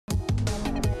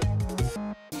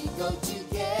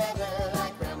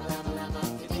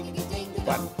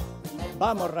Bueno,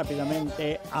 vamos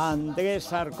rápidamente a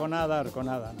Andrés Arconada,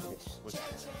 Andrés.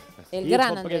 El hijo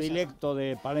gran predilecto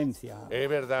de Palencia. Es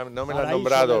verdad, no me lo han Paraíso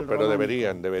nombrado, del pero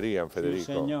romántico. deberían, Federico.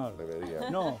 Sí, señor.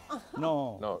 Deberían. No,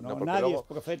 porque nadie luego- es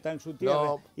profeta en su tierra.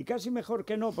 No. Y casi mejor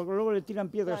que no, porque luego le tiran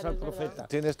piedras Claro, al es verdad. profeta.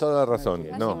 Tienes toda la razón.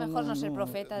 Casi No, mejor no ser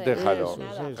profeta de déjalo.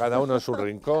 nada. Cada uno en su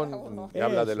rincón y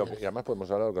habla de lo que... Eso Y además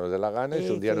podemos hablar lo que nos dé la gana y si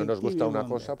un día no nos gusta una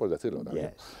Efectivamente. cosa, pues decirlo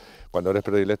también. Yes. Cuando eres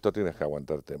predilecto tienes que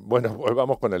aguantarte. Bueno, pues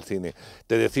vamos con el cine.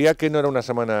 Te decía que no era una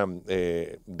semana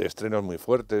de estrenos muy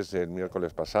fuertes el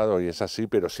miércoles pasado, y es así,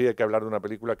 pero sí hay que hablar de una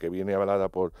película que viene avalada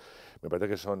por, me parece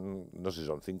que son, no sé si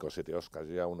son 5 o 7 Oscars,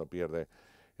 ya uno pierde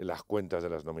las cuentas de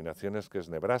las nominaciones, que es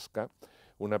Nebraska,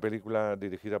 una película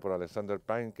dirigida por Alexander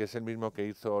Payne, que es el mismo que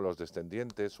hizo Los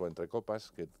Descendientes o Entre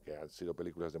Copas, que han sido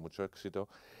películas de mucho éxito,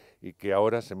 y que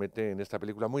ahora se mete en esta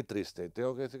película muy triste.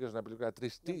 Tengo que decir que es una película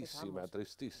tristísima,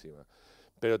 tristísima.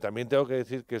 Pero también tengo que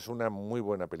decir que es una muy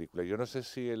buena película. Yo no sé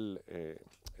si el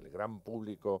gran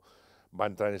público va a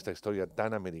entrar en esta historia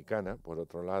tan americana, por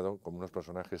otro lado, con unos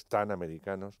personajes tan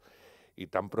americanos y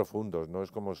tan profundos, ¿no?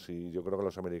 Es como si yo creo que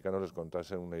los americanos les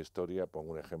contasen una historia,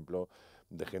 pongo un ejemplo,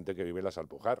 de gente que vive en las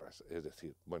Alpujarras. Es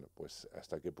decir, bueno, pues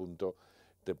hasta qué punto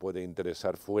te puede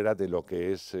interesar fuera de lo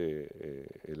que es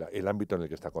el ámbito en el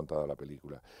que está contada la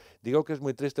película. Digo que es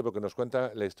muy triste porque nos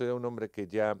cuenta la historia de un hombre que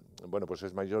ya, bueno, pues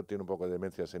es mayor, tiene un poco de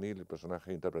demencia senil, el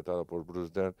personaje interpretado por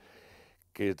Bruce Dern,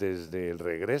 que desde el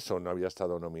regreso no había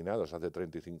estado nominado, hace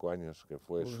 35 años, que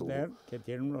fue su... Dern, que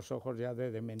tiene unos ojos ya de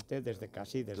demente desde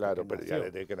Claro, que pero ya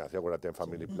nació. desde que nació, acuérdate, en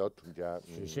Family Plot, ya...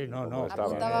 Sí, como no. estaba.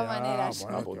 Apuntaba maneras.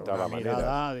 Bueno, Apuntaba una maneras.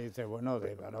 mirada, dice, bueno,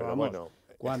 Pero vamos, bueno.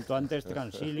 cuanto antes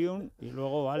Transilium y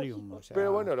luego Valium. O sea,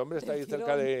 Pero bueno, el hombre está ahí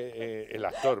cerca de... el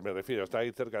actor, me refiero, está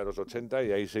ahí cerca de los 80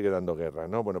 y ahí sigue dando guerra,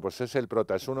 ¿no? Bueno, pues es el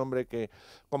prota, es un hombre que...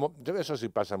 Como yo creo que eso sí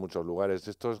pasa en muchos lugares,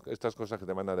 estas cosas que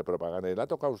te mandan de propaganda. Y le ha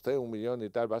tocado a usted 1 millón y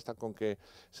tal, basta con que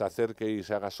se acerque y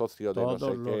se haga socio de no sé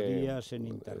todos los qué. días en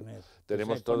internet.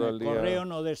 Tenemos Se todo pone el día... correo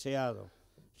no deseado.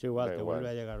 Es igual, Da te igual. vuelve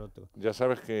a llegar otro. Ya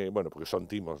sabes que, bueno, porque son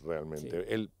timos realmente.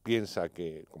 Sí. Él piensa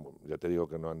que, como ya te digo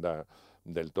que no anda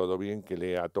del todo bien, que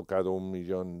le ha tocado $1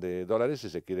 millón y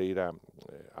se quiere ir a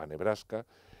Nebraska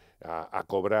a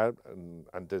cobrar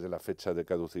antes de la fecha de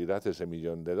caducidad ese $1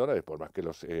 millón, por más que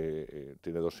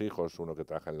tiene 2 hijos, uno que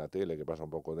trabaja en la tele, que pasa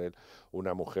un poco de él,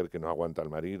 una mujer que no aguanta al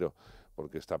marido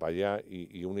porque está para allá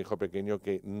y un hijo pequeño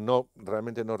que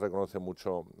realmente no reconoce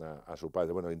mucho a su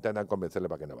padre. Bueno, intentan convencerle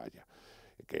para que no vaya.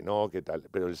 Que no, que tal,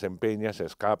 pero él se empeña, se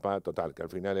escapa, total, que al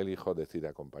final el hijo decide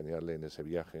acompañarle en ese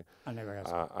viaje A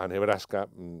Nebraska. a Nebraska,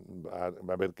 va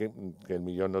a ver que el $1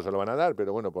 millón no se lo van a dar,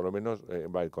 pero bueno, por lo menos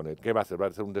va a ir con él. ¿Qué va a hacer? Va a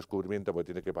hacer un descubrimiento porque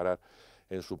tiene que parar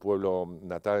en su pueblo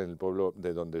natal, en el pueblo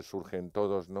de donde surgen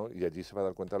todos, ¿no? Y allí se va a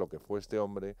dar cuenta de lo que fue este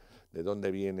hombre, de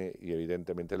dónde viene y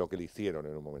evidentemente lo que le hicieron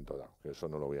en un momento dado, que eso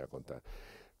no lo voy a contar.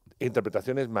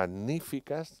 Interpretaciones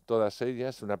magníficas, todas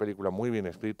ellas, una película muy bien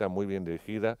escrita, muy bien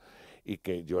dirigida y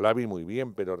que yo la vi muy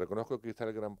bien, pero reconozco que quizá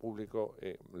el gran público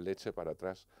le eche para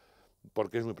atrás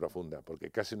porque es muy profunda, porque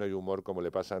casi no hay humor como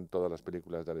le pasa en todas las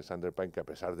películas de Alexander Payne, que a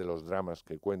pesar de los dramas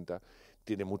que cuenta,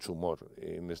 tiene mucho humor.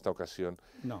 En esta ocasión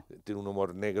No. tiene un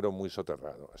humor negro muy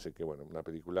soterrado. Así que bueno, una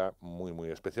película muy, muy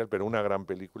especial, pero una gran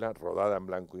película rodada en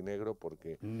blanco y negro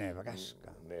porque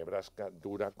Nebraska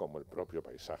dura como el propio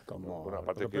paisaje. Como ¿no? Bueno, el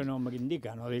aparte propio que nombre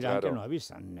indica, no dirán claro, que no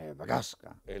avisan.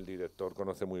 Nebraska. el director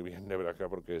conoce muy bien Nebraska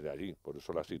porque es de allí, por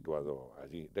eso la ha situado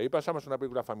allí. De ahí pasamos a una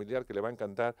película familiar que le va a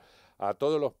encantar a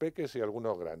todos los peques y a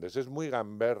algunos grandes. Es muy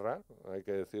gamberra, hay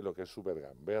que decirlo que es súper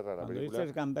gamberra la Cuando película.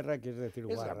 dices gamberra, quieres decir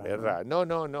Es guarra. gamberra, no,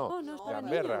 no, es para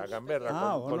niños. gamberra,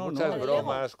 con no, muchas no,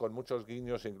 bromas, con muchos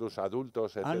guiños, incluso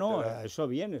adultos, etc. No, eso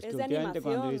bien, es que de últimamente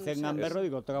cuando animación, dicen gamberro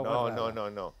digo otra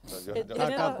guarrada. No.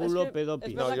 Caca, culo,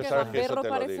 pedopi. No, yo que sabes que eso gamberro te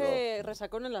lo parece digo.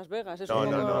 resacón en Las Vegas, es No, un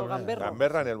poco no. gamberro.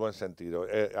 Gamberra en el buen sentido.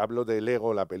 Hablo de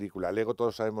Lego, la película. Lego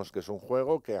todos sabemos que es un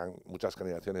juego que muchas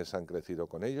generaciones han crecido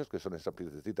con ellos, que son esas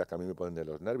piececitas que a mí me ponen de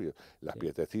los nervios, las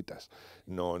piececitas,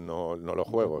 no los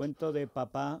El juegos. cuento de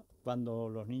papá cuando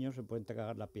los niños se pueden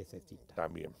tragar la piececita.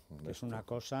 También. Que es una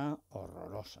cosa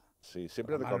horrorosa. Sí,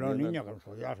 siempre Además, los recomiendo. niños que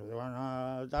los ya se van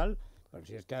a tal, pero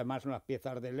si es que además son las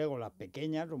piezas de Lego, las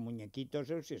pequeñas, los muñequitos,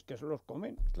 si es que se los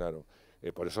comen. Claro.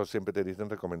 Por eso siempre te dicen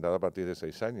recomendado a partir de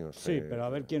 6 años. Sí, pero a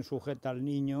ver quién sujeta al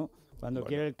niño cuando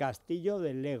quiere el castillo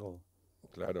de Lego.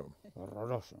 Claro.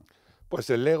 Horroroso. Pues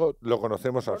el Lego lo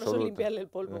conocemos Horroroso absolutamente. limpiarle el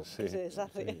polvo, Sí. que se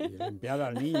deshace. Sí, y limpiar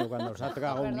al niño cuando se ha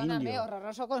tragado un Perdóname, indio.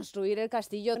 horroroso construir el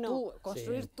castillo Bueno, tú.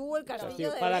 Construir tú el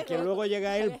castillo de Para que Lego. luego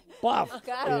llegue él, ¡paf!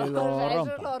 Claro, y lo o sea, eso es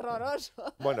rompa. lo horroroso.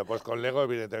 Bueno, pues con Lego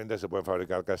evidentemente se pueden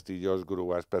fabricar castillos,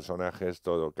 grúas, personajes,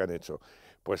 todo. ¿Qué han hecho?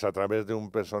 Pues a través de un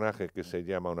personaje que se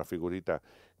llama, una figurita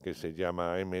que se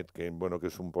llama Emmet, que bueno, que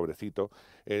es un pobrecito,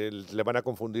 le van a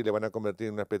confundir, le van a convertir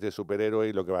en una especie de superhéroe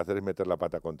y lo que va a hacer es meter la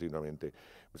pata continuamente.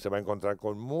 Se va a encontrar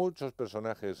con muchos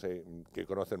personajes que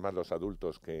conocen más los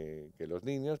adultos que los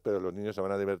niños, pero los niños se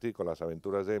van a divertir con las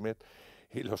aventuras de Emmet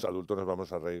y los adultos nos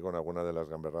vamos a reír con alguna de las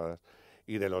gamberradas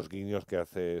y de los guiños que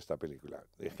hace esta película.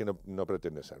 Es que no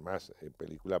pretende ser más.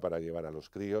 Película para llevar a los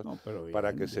críos, No, pero bien,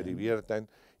 para que se bien. diviertan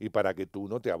y para que tú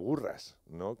no te aburras,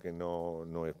 ¿no? Que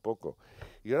no es poco.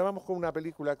 Y ahora vamos con una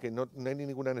película que no hay ni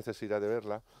ninguna necesidad de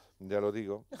verla, ya lo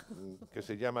digo, que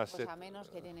se llama Pues a menos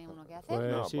que tiene uno que hacer.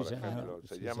 Pues no, sí, por señor. ejemplo,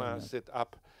 se Sí, llama señor. Set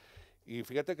Up. Y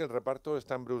fíjate que el reparto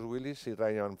están Bruce Willis y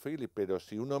Ryan Phillips, pero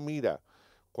si uno mira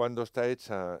cuando está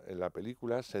hecha en la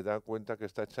película, se da cuenta que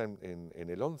está hecha en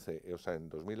el 11, o sea, en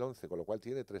 2011, con lo cual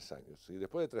tiene 3 años. Y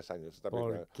después de 3 años esta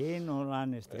película ¿Por qué no la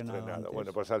han estrenado antes?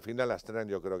 bueno, pues al final la estrenan,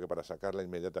 yo creo que para sacarla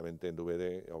inmediatamente en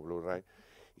DVD o Blu-ray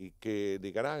y que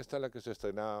digan, esta es la que se ha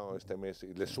estrenado este mes,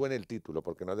 y les suene el título,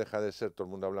 porque no deja de ser, todo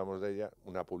el mundo hablamos de ella,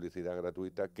 una publicidad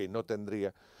gratuita que no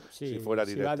tendría Sí, si fuera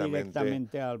si va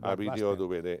directamente al a vídeo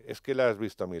blockbuster. DVD. Es que la has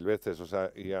visto 1000 veces, o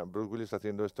sea, y a Bruce Willis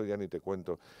haciendo esto ya ni te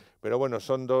cuento. Pero bueno,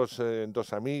 son dos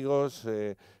amigos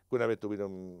que una vez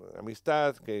tuvieron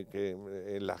amistad, que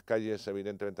en las calles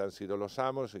evidentemente han sido los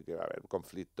amos y que va a haber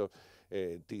conflictos,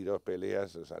 tiros,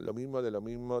 peleas, o sea, lo mismo,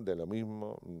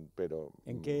 pero...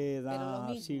 ¿En qué Pero lo edad,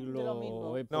 mismo, siglo de lo mismo.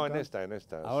 o época? No, en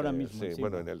esta. Ahora sí, mismo, sí, encima.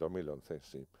 bueno, en el 2011,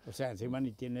 sí. O sea, encima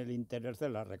ni tiene el interés de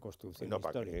la reconstrucción No,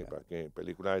 ¿para qué? histórica. ¿Para qué?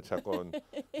 Película hecha con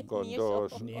Ni eso.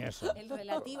 dos... Ni eso. El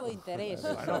relativo interés.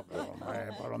 Bueno, pero, hombre,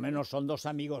 por lo menos son dos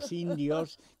amigos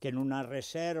indios que en una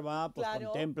reserva pues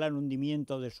Claro. contemplan el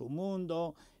hundimiento de su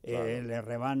mundo, Claro. le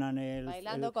rebanan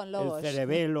Bailando con el lobos.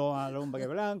 cerebelo al hombre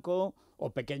blanco, o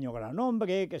pequeño gran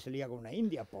hombre que se lía con una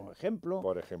india, por ejemplo.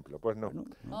 Por ejemplo, pues no. Bueno,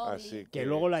 Mowgli. Así que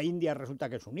luego la india resulta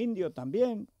que es un indio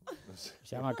también, Sí.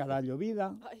 se llama Carallo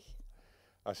Vida. Ay,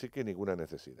 Así que ninguna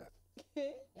necesidad.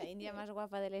 La India más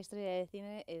guapa de la historia del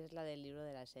cine es la del libro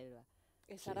de la selva.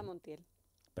 es Sara Montiel.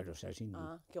 Pero esa es hindú,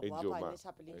 Qué En guapa Yuma, en esa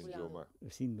en película. Yuma.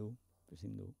 es hindú, es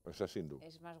hindú. Esa es hindú.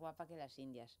 Es más guapa que las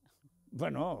indias.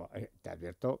 Bueno, te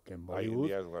advierto que en Hay Bollywood,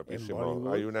 días guapísimo.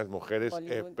 Bollywood- Hay unas mujeres Bollywood.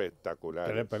 que le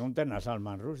espectaculares. pregunten a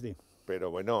Salman Rushdie.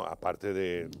 Pero bueno, aparte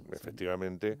de,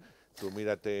 efectivamente, tú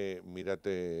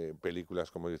mírate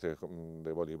películas, como dices,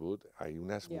 de Bollywood, hay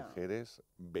unas Ya. mujeres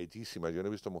bellísimas. Yo no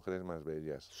he visto mujeres más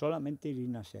bellas. Solamente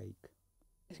Irina Shayk,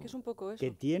 Es que es un poco eso.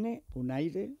 que tiene un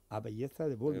aire a belleza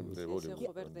de Bollywood. De Ese Bollywood,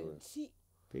 ojo verde. cuando es. Sí,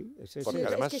 Sí, es Porque ese-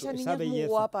 además es que esa esa niña es muy belleza.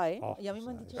 guapa, ¿eh? Oh, Y a mí me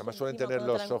han o sea, dicho además que suelen encima tener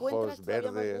cuando te los la encuentras ojos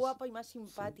todavía verdes. más guapa y más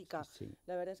simpática. sí.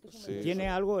 La verdad es que es un Sí. belleza. Tiene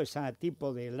algo, ese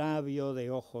tipo de labio, de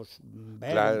ojos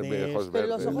Claro, verdes. de ojos Pero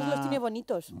los verdes. ojos los Una- tiene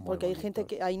bonitos, muy porque hay gente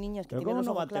bonitos. que hay niñas que Pero tienen ¿cómo los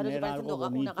no va a ojos claros y tener parecen algo una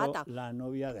bonito gata. la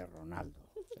novia de Ronaldo?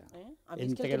 O sea, ¿Eh? A mí es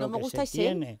que entre el que no lo me que gusta se es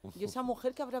tiene. él. Y esa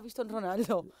mujer que habrá visto en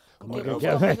Ronaldo. Como Que que, los ¿qué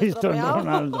ojos habéis visto en estropeados.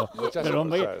 Ronaldo? Muchas Pero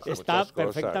hombre, cosas, está muchas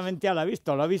cosas. perfectamente a la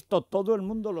vista, lo ha visto todo el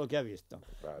mundo lo que ha visto.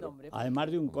 Claro. No, hombre,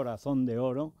 Además de un corazón de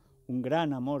oro, un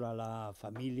gran amor a la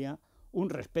familia, un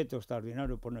respeto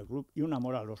extraordinario por el club y un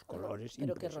amor a los colores. pero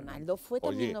que impresionante. Ronaldo fue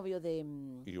también Oye,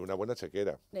 novio Y una buena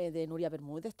chequera. de Nuria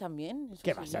Bermúdez también. en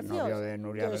 ¿Qué sus va a ser inicios. novio de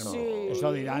Nuria Que Bermúdez? sí.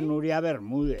 Eso dirá Nuria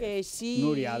Bermúdez. Que sí.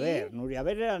 Nuria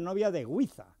Ver era novia de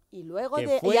Huiza. Y luego que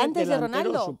de fue y antes de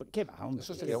delantero Ronaldo. ¿Qué va, hombre?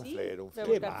 Eso sería un sí, flair, un me flair.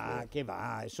 ¿Qué buscar va? flair. ¿Qué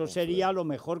va? Eso Un sería flair. lo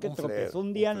mejor que Un tropezó flair,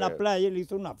 un día un en la flair. playa y le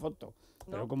hizo una foto.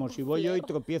 Pero No, como un si voy yo y flair.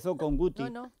 tropiezo con Guti, No,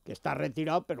 no. que está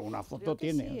retirado, pero una foto Creo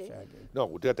que tiene. sí, o ¿eh? sea que- No,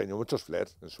 Guti ha tenido muchos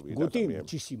flairs en su vida Guti, también.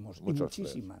 muchísimos, y Muchos flairs,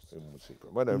 muchísimas. sí,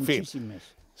 muchísimos. Bueno, en fin,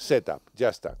 Muchísimas. setup, ya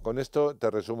está. Con esto te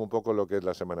resumo un poco lo que es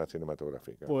la semana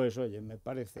cinematográfica. Pues oye, me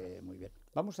parece muy bien.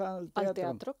 Vamos al teatro. Al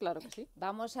teatro, claro que sí.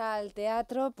 Vamos al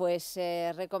teatro, pues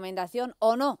recomendación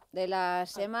o no de la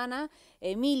semana.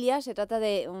 Emilia, se trata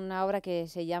de una obra que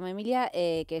se llama Emilia,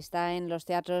 que está en los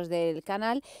teatros del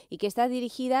canal y que está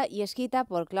dirigida y escrita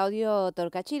por Claudio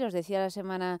Torcachir. Os decía la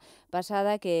semana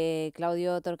pasada que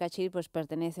Claudio Torcachir pues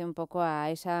pertenece un poco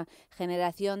a esa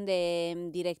generación de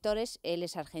directores, él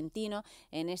es argentino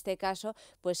en este caso,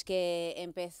 pues que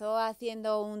empezó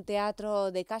haciendo un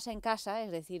teatro de casa en casa,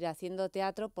 es decir, haciendo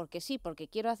teatro porque sí, porque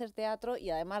quiero hacer teatro y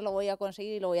además lo voy a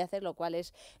conseguir y lo voy a hacer, lo cual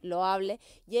es loable.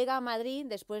 Llega a Madrid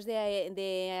después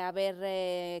de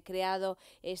haber creado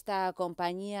esta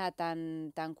compañía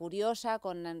tan curiosa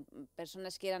con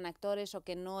personas que eran actores, actores o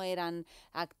que no eran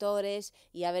actores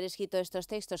y haber escrito estos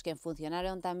textos que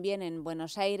funcionaron también en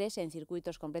Buenos Aires, en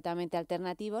circuitos completamente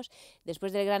alternativos.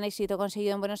 Después del gran éxito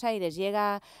conseguido en Buenos Aires,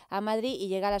 llega a Madrid y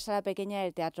llega a la Sala Pequeña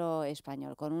del Teatro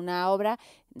Español, con una obra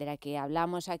de la que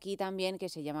hablamos aquí también, que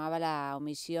se llamaba La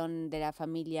omisión de la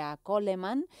familia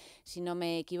Coleman, si no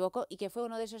me equivoco, y que fue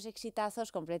uno de esos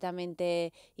exitazos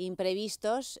completamente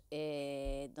imprevistos,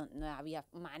 no había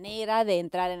manera de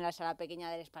entrar en la Sala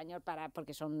Pequeña del Español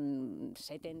porque son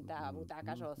 70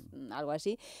 butacas o algo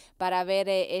así, para ver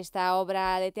esta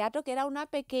obra de teatro, que era una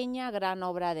pequeña, gran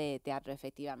obra de teatro,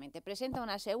 efectivamente. Presenta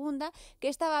una segunda, que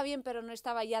estaba bien, pero no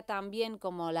estaba ya tan bien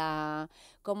como la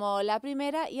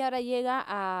primera, y ahora llega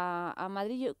a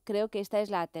Madrid. Yo creo que esta es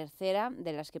la tercera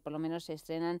de las que por lo menos se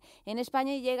estrenan en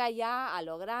España, y llega ya a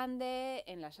lo grande,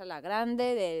 en la sala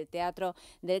grande del Teatro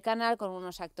del Canal, con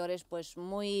unos actores pues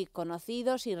muy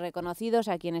conocidos y reconocidos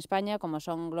aquí en España, como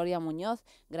son Gloria Muñoz,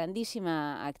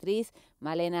 grandísima actriz,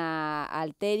 Malena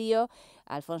Alterio,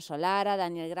 Alfonso Lara,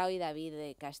 Daniel Grau y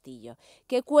David Castillo.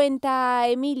 ¿Qué cuenta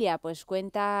Emilia? Pues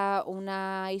cuenta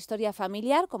una historia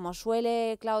familiar, como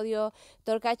suele Claudio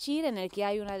Torcachir, en el que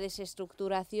hay una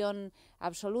desestructuración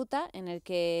absoluta, en el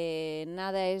que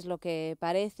nada es lo que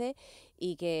parece,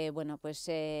 y que, bueno, pues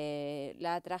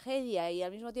la tragedia, y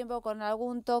al mismo tiempo con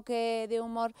algún toque de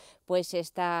humor, pues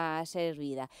está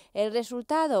servida. El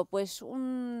resultado, pues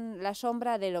la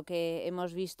sombra de lo que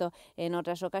hemos visto en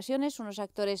otras ocasiones, unos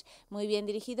actores muy bien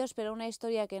dirigidos, pero una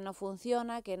historia que no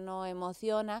funciona, que no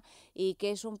emociona, y que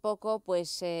es un poco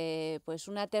pues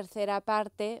una tercera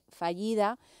parte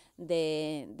fallida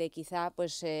de quizá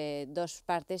pues dos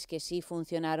partes que sí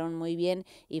funcionaron muy bien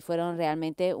y fueron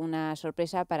realmente una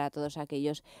sorpresa para todos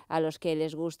aquellos a los que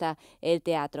les gusta el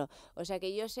teatro. O sea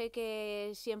que yo sé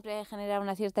que siempre genera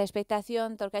una cierta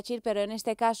expectación Torcachir, pero en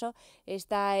este caso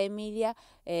esta Emilia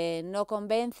no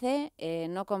convence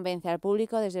al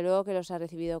público. Desde luego que los ha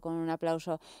recibido con un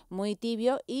aplauso muy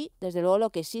tibio, y desde luego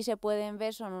lo que sí se pueden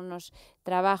ver son unos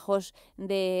trabajos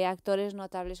de actores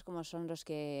notables, como son los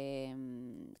que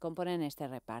componen este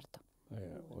reparto.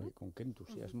 Oye, con qué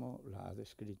entusiasmo la ha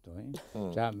descrito, ¿eh?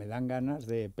 O sea, me dan ganas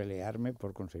de pelearme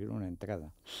por conseguir una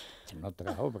entrada en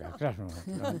otra obra, claro.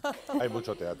 Hay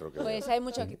mucho teatro que ver. Pues hay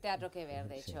mucho teatro que ver,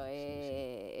 de hecho.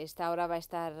 Esta obra va a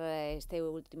estar este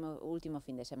último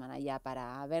fin de semana ya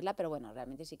para verla, pero bueno,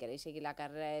 realmente si queréis seguir la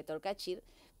carrera de Torcachir,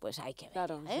 pues hay que verla,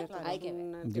 Claro, ¿eh? claro, Hay que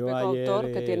ver. Yo ayer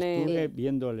estuve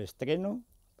viendo el estreno,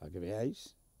 para que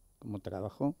veáis cómo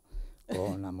trabajo,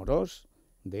 con Amorós,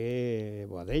 de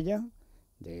Boadella,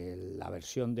 de la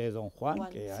versión de Don Juan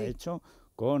que ha hecho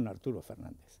con Arturo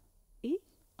Fernández. ¿Y?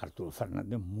 Arturo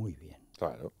Fernández muy bien.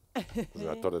 Claro, es un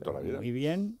actor de toda la vida. Muy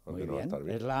bien, muy No va a bien. estar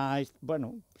bien.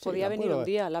 Bueno, sí, Podía venir un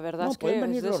día, la verdad es que pueden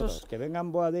venir es de los esos... dos, que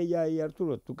vengan Boadella y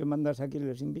Arturo. ¿Tú que mandas aquí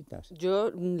les invitas? Yo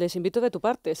les invito de tu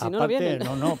parte, si Aparte, no vienen.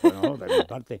 No, de mi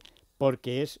parte,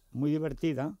 porque es muy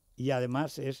divertida, y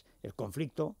además es el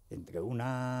conflicto entre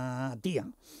una tía,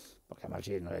 porque además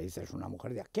si no le dices una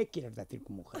mujer, dirá, ¿qué quieres decir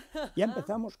con mujer? Ya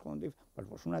empezamos con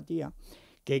pues una tía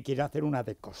que quiere hacer una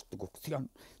deconstrucción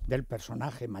del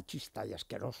personaje machista y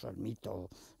asqueroso, el mito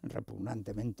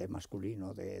repugnantemente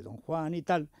masculino de Don Juan y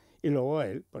tal, y luego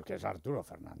él, porque es Arturo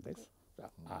Fernández, o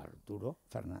sea, Arturo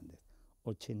Fernández,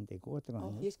 84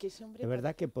 años, Y es que ese hombre... de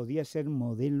verdad que podía ser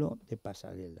modelo de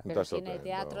pasarela. Pero si en el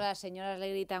teatro las señoras le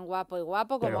gritan guapo y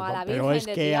guapo, como a la Virgen pero es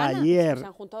de que Triana. ayer, Se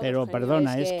han juntado pero dos genios.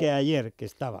 perdona, Es es que- que ayer que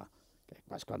estaba,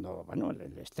 pues cuando, bueno,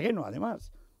 el estreno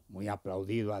además, muy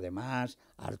aplaudido además,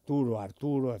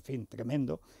 Arturo, en fin,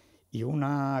 tremendo, y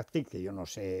una actriz que yo no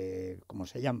sé cómo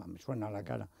se llama, me suena a la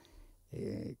cara,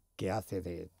 que hace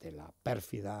de la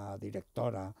pérfida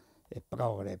directora,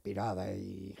 progre, pirada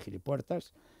y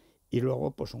gilipuertas, y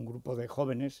luego pues un grupo de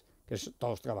jóvenes que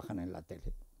todos trabajan en la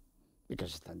tele, y que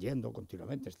se están yendo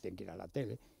continuamente, se tienen que ir a la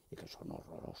tele, y que son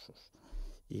horrorosos.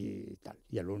 Y tal.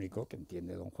 Y el único que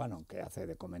entiende Don Juan, aunque hace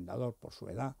de comendador por su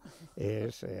edad,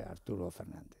 es Arturo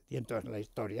Fernández. Y entonces la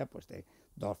historia, pues de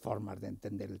dos formas de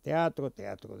entender el teatro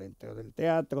dentro del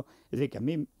teatro. Es decir, que a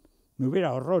mí me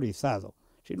hubiera horrorizado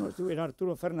si no estuviera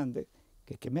Arturo Fernández,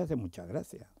 que me hace mucha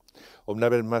gracia. Una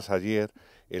vez más ayer,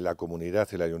 en la comunidad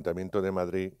y el Ayuntamiento de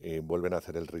Madrid vuelven a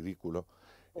hacer el ridículo.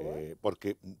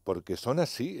 Porque son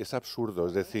así, es absurdo,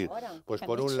 es decir, pues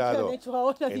por un lado,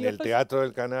 en el Teatro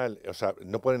del Canal, o sea,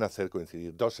 no pueden hacer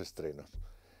coincidir dos estrenos.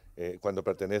 cuando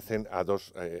pertenecen a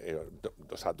dos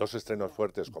estrenos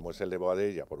fuertes, como es el de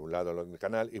Boadella, por un lado en el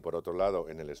canal, y por otro lado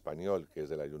en el español, que es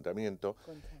del Ayuntamiento,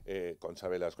 Concha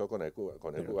Velasco con ECUA.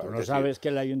 Pero tú no sabes que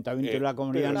el Ayuntamiento y la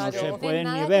comunidad no se no pueden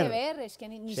nada ni ver. Que ver, es que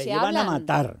ni se se llevan hablan. a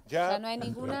matar. Ya, o sea, no hay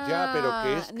ninguna, ya,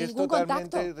 pero que es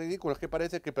totalmente contacto. ridículo. Es que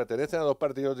parece que pertenecen a dos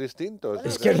partidos distintos. Bueno,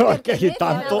 Es sí, que no, es que pertenecen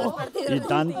a dos y partidos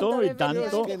tanto, y distintos,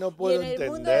 tanto. Es que no puedo Y en el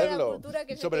mundo de la entenderlo. cultura,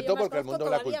 que Y es el sobre que todo yo más porque el mundo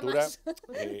de conozco, la todavía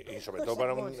cultura, más. y sobre todo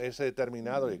para ese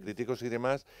determinado de críticos y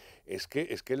demás, es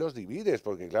que los divides,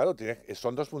 porque claro,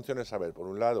 son dos funciones a ver. Por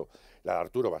un lado, la de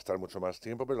Arturo va a estar mucho más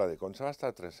tiempo, pero la de Concha va a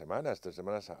estar 3 semanas. 3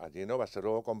 semanas a lleno, va a ser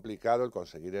luego complicado el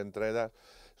conseguir entradas,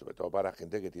 sobre todo para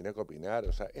gente que tiene que opinar.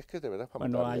 O sea, es que de verdad para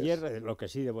Bueno, matarles. ayer lo que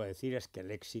sí debo decir es que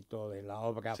el éxito de la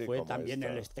obra Sí, fue como también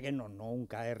esta. el estreno,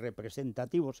 nunca es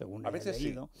representativo, según A he veces sí,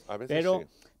 leído, a veces pero, sí.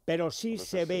 pero sí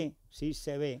A veces sí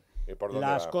se ve ¿Por dónde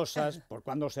las va? cosas, por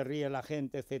cuando se ríe la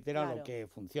gente, etcétera, Claro. lo que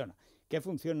funciona. ¿Qué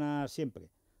funciona siempre?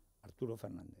 Arturo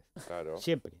Fernández. Claro.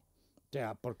 Siempre. O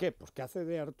sea, ¿por qué? Pues que hace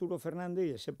de Arturo Fernández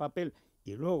y ese papel,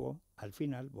 y luego, al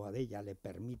final, Boadella le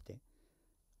permite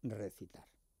recitar.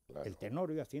 Claro. El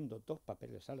Tenorio haciendo 2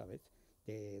 papeles a la vez,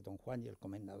 de Don Juan y el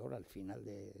Comendador al final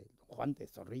de Don Juan de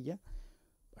Zorrilla.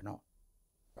 Bueno,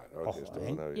 Claro, ojo, que es toda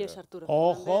 ¿eh? una Y vida. es Arturo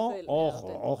ojo, Fernández.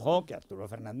 ojo, que Arturo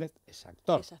Fernández es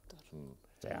actor. Es actor. Mm.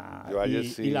 O sea, Yo ayer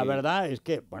y la sí- verdad es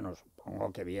que, bueno,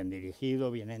 supongo que bien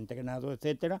dirigido, bien entrenado,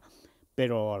 etcétera,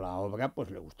 pero la obra pues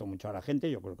le gustó mucho a la gente,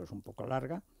 yo creo que es un poco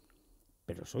larga,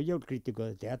 pero soy yo el crítico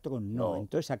de teatro, no. No.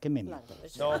 Entonces, ¿a qué me Claro, meto?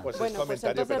 eso. No, pues Bueno, es pues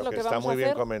comentario, entonces pero lo que que está vamos muy a bien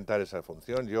hacer comentar esa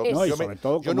función. Yo, No, y yo sobre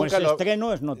todo, como es nunca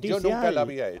estreno, es noticia. Yo nunca la y-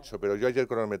 había hecho, pero yo ayer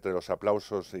cronometré los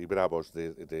aplausos y bravos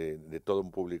de todo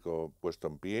un público puesto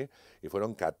en pie y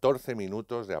fueron 14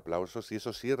 minutos de aplausos y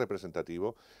eso sí es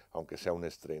representativo, aunque sea un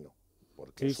estreno.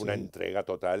 Porque Sí, es una sí. entrega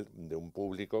total de un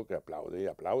público que aplaude y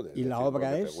aplaude. ¿Y la decir, obra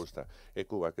porque es? te gusta.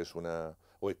 Ecuba, que es una...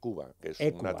 O Ecuba, que es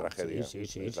Écuba, una tragedia. sí,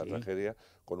 sí, es la sí. tragedia,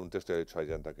 con un texto de hecho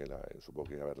Ayanta, que supongo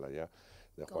que ir a verla ya,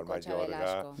 de Con Juan Concha Mayorga,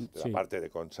 Velasco. de la Sí. parte de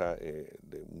Concha,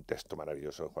 de un texto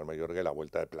maravilloso de Juan Mayorga y la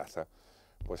vuelta de plaza,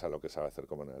 pues a lo que sabe hacer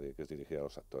como nadie, que es dirigir a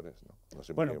los actores. No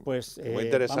sé, Bueno, pues, muy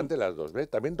interesante las dos, ¿ves?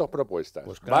 También 2 propuestas.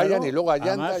 Pues claro, Vayan y luego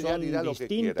Ayanta además ya son dirá lo que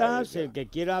quiera. distintas, ella. el que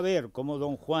quiera ver cómo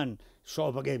Don Juan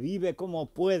sobrevive como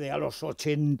puede a los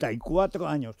 84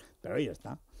 años, pero ahí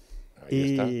está.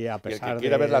 Ahí está. Y a Y el pesar que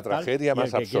quiera de ver la tal, tragedia y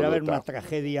más el que quiera ver una absoluta.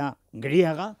 tragedia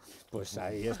griega, pues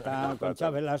ahí está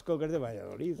Concha Velasco, que es de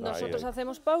Valladolid. Nosotros Ahí.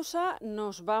 hacemos pausa,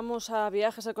 nos vamos a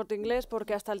Viajes al Corte Inglés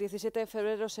porque hasta el 17 de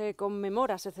febrero se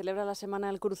celebra la Semana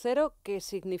del Crucero, que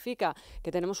significa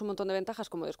que tenemos un montón de ventajas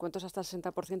como descuentos hasta el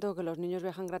 60%, que los niños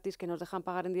viajan gratis, que nos dejan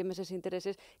pagar en 10 meses sin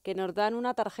intereses, que nos dan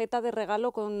una tarjeta de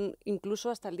regalo con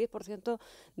incluso hasta el 10%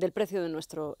 del precio de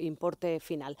nuestro importe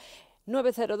final.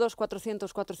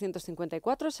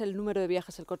 902-400-454 es el número de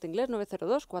Viajes El Corte Inglés,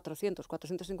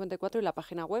 902-400-454 y la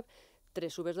página web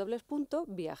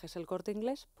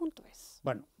www.viajeselcorteingles.es.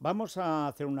 Bueno, vamos a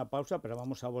hacer una pausa, pero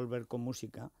vamos a volver con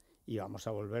música y vamos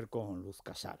a volver con Luz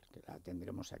Casal, que la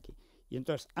tendremos aquí. Y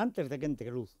entonces, antes de que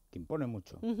entre Luz, que impone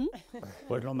mucho,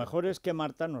 pues lo mejor es que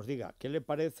Marta nos diga qué le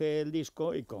parece el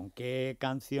disco y con qué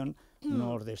canción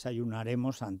nos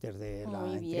desayunaremos antes de la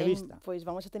Muy entrevista. bien, pues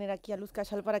vamos a tener aquí a Luz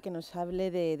Casal para que nos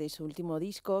hable de su último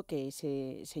disco, que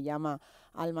se llama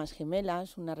Almas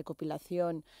Gemelas, una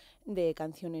recopilación de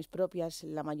canciones propias,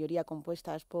 la mayoría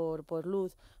compuestas por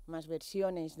Luz, más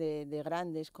versiones de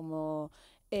grandes como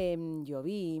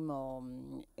Jobim o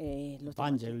los demás.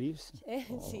 Vangelis,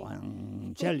 Sí. o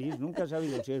Vangelis, nunca he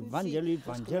sabido si es Vangelis,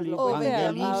 Vangelis, O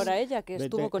Vangelis. Ahora ella, que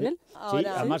estuvo con él. Sí,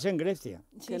 Ahora- además en Grecia.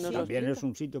 Sí, que nos sí. lo También explica. es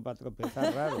un sitio para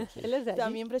tropezar raro. Sí. Él es de allí.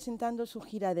 También presentando su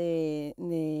gira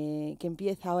que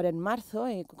empieza ahora en marzo,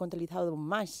 contabilizado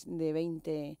más de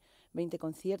 20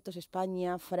 conciertos,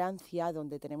 España, Francia,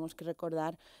 donde tenemos que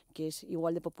recordar que es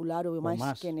igual de popular o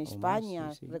más que en o más,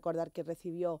 España. sí, sí. Recordar que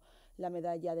recibió la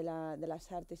medalla de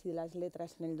las artes y de las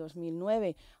letras en el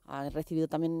 2009, ha recibido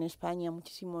también en España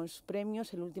muchísimos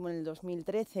premios, el último en el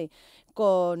 2013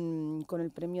 con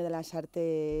el premio de las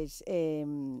artes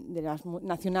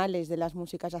nacionales de las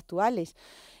músicas actuales.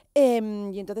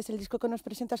 Y entonces el disco que nos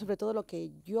presenta, sobre todo lo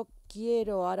que yo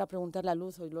quiero ahora preguntarle a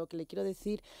Luz, o lo que le quiero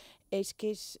decir, es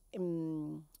que es,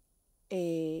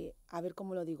 a ver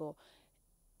cómo lo digo,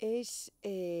 es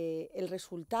el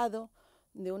resultado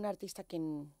de un artista que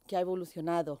ha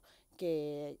evolucionado,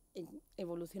 que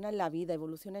evoluciona en la vida,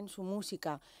 evoluciona en su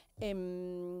música.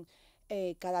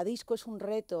 Cada disco es un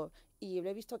reto y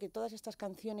he visto que todas estas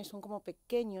canciones son como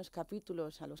pequeños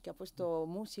capítulos a los que ha puesto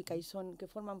música y que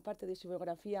forman parte de su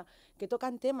biografía, que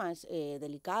tocan temas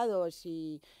delicados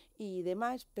y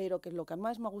demás, pero que lo que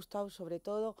más me ha gustado sobre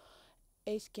todo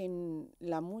es que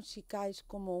la música es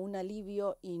como un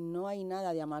alivio y no hay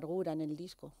nada de amargura en el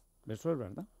disco. Eso es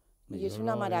verdad. Y es Yo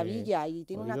una lo he maravilla y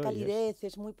tiene una oído y calidez,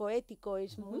 es muy poético,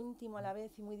 es muy íntimo a la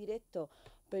vez y muy directo,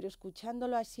 pero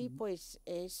escuchándolo así, pues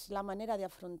es la manera de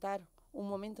afrontar un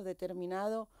momento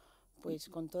determinado, pues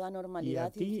con toda ¿Y normalidad.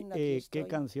 a ti diciendo, aquí qué estoy.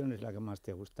 canción es la que más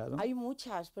te ha gustado? Hay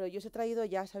muchas, pero yo os he traído,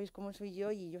 ya sabéis cómo soy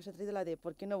yo, y yo os he traído la de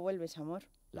 ¿Por qué no vuelves, amor?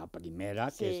 La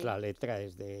primera, que es Sí. la letra,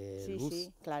 es de Sí, Luz.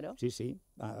 sí, claro. Sí, sí.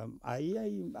 A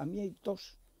mí hay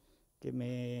dos que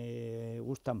me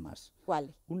gustan más.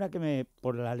 ¿Cuál? Una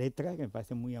por la letra, que me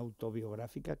parece muy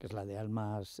autobiográfica, que es la de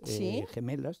Almas ¿Sí?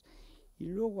 Gemelas. Y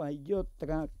luego hay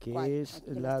otra que ¿Cuál? es Aquí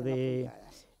las la tengo de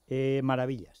apuntadas.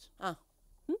 Maravillas. Ah,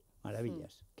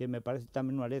 Maravillas, que me parece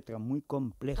también una letra muy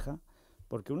compleja,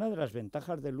 porque una de las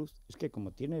ventajas de Luz es que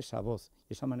como tiene esa voz,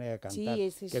 esa manera de cantar,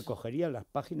 sí, que cogería las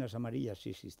páginas amarillas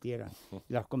si existieran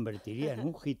y las convertiría en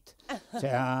un hit. O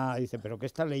sea, dice, ¿pero qué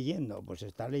está leyendo? Pues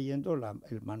está leyendo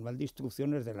el manual de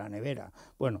instrucciones de la nevera.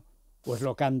 Bueno, pues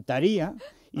lo cantaría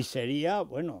y sería,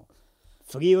 bueno,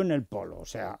 frío en el polo. O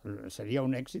sea, sería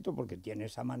un éxito porque tiene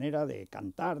esa manera de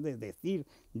cantar, de decir,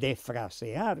 de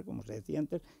frasear, como se decía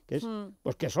antes, que es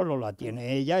pues que solo la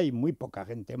tiene ella y muy poca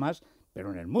gente más,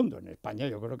 pero en el mundo, en España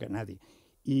yo creo que nadie.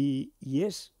 Y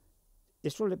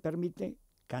eso le permite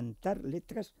cantar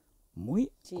letras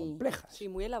muy complejas. Sí,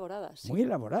 muy elaboradas. Muy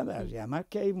elaboradas, y además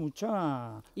que hay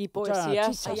mucha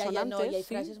poesías chicha. asonantes. Y hay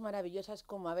frases maravillosas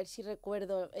como, a ver si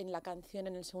recuerdo en la canción,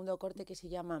 en el segundo corte que se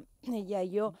llama Ella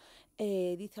y yo,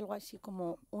 dice algo así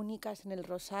como únicas en el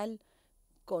rosal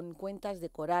con cuentas de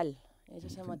coral. Eso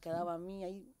se me ha quedado a mí,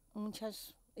 hay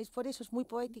muchas... Es por eso, es muy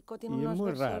poético, tiene Y unos es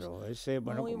muy versos raro, ese,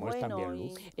 bueno, muy como es también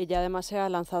Luz. Ella además se ha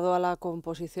lanzado a la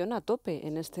composición a tope.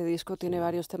 En este disco tiene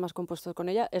varios temas compuestos con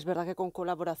ella. Es verdad que con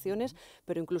colaboraciones,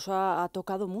 pero incluso ha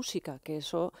tocado música, que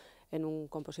eso en un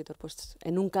compositor, pues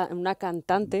en una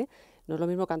cantante, no es lo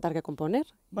mismo cantar que componer.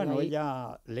 Bueno,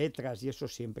 ella letras y eso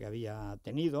siempre había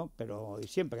tenido, pero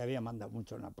siempre había mandado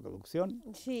mucho en la producción.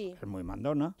 Sí. Es muy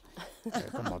mandona,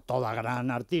 como toda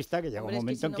gran artista, que llega un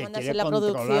momento en que quiere la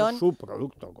controlar su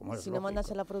producto, como es Si no mandas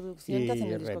lógico. en la producción, te hacen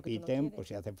Y el disco que tú no repiten, quieres. pues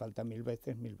si hace falta mil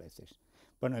veces.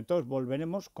 Bueno, entonces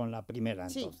volveremos con la primera,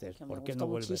 entonces. que me ¿Por qué gustó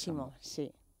no vuelves, muchísimo, amor?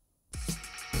 sí.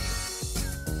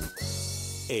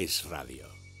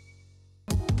 esRadio.